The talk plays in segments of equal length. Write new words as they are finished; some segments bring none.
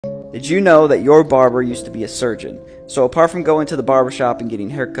Did you know that your barber used to be a surgeon? So apart from going to the barber shop and getting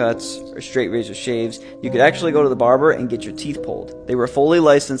haircuts or straight razor shaves, you could actually go to the barber and get your teeth pulled. They were fully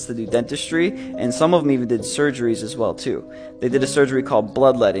licensed to do dentistry, and some of them even did surgeries as well too. They did a surgery called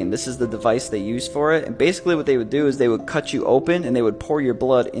bloodletting. This is the device they used for it, and basically what they would do is they would cut you open and they would pour your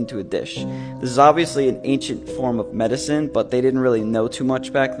blood into a dish. This is obviously an ancient form of medicine, but they didn't really know too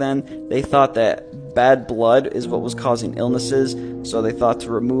much back then. They thought that bad blood is what was causing illnesses, so they thought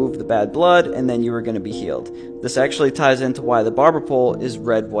to remove the bad blood and then you were going to be healed. This actually ties into why the barber pole is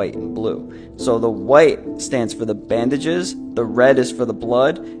red, white, and blue. So the white stands for the bandages, the red is for the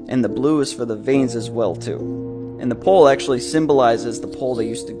blood, and the blue is for the veins as well too. And the pole actually symbolizes the pole they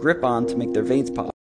used to grip on to make their veins pop.